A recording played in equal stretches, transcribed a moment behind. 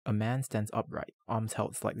A man stands upright, arms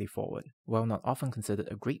held slightly forward. While not often considered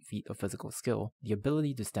a great feat of physical skill, the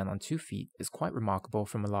ability to stand on 2 feet is quite remarkable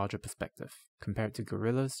from a larger perspective. Compared to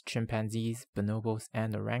gorillas, chimpanzees, bonobos,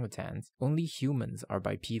 and orangutans, only humans are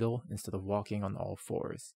bipedal instead of walking on all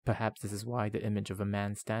 4s. Perhaps this is why the image of a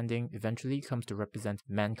man standing eventually comes to represent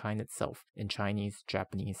mankind itself in Chinese,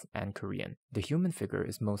 Japanese, and Korean. The human figure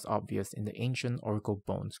is most obvious in the ancient oracle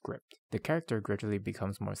bone script. The character gradually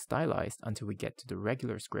becomes more stylized until we get to the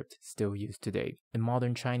regular script still used today. In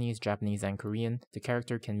modern Chinese, Japanese, and Korean, the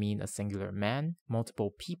character can mean a singular man,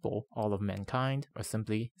 multiple people, all of mankind, or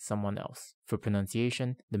simply someone else. For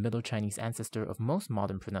pronunciation, the Middle Chinese ancestor of most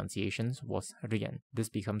modern pronunciations was Rian. This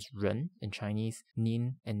becomes Ren in Chinese,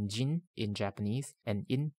 Nin and Jin in Japanese, and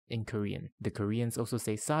In Korean. The Koreans also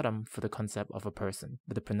say saram for the concept of a person,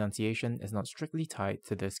 but the pronunciation is not strictly tied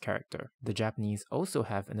to this character. The Japanese also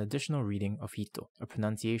have an additional reading of hito, a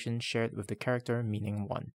pronunciation shared with the character meaning one.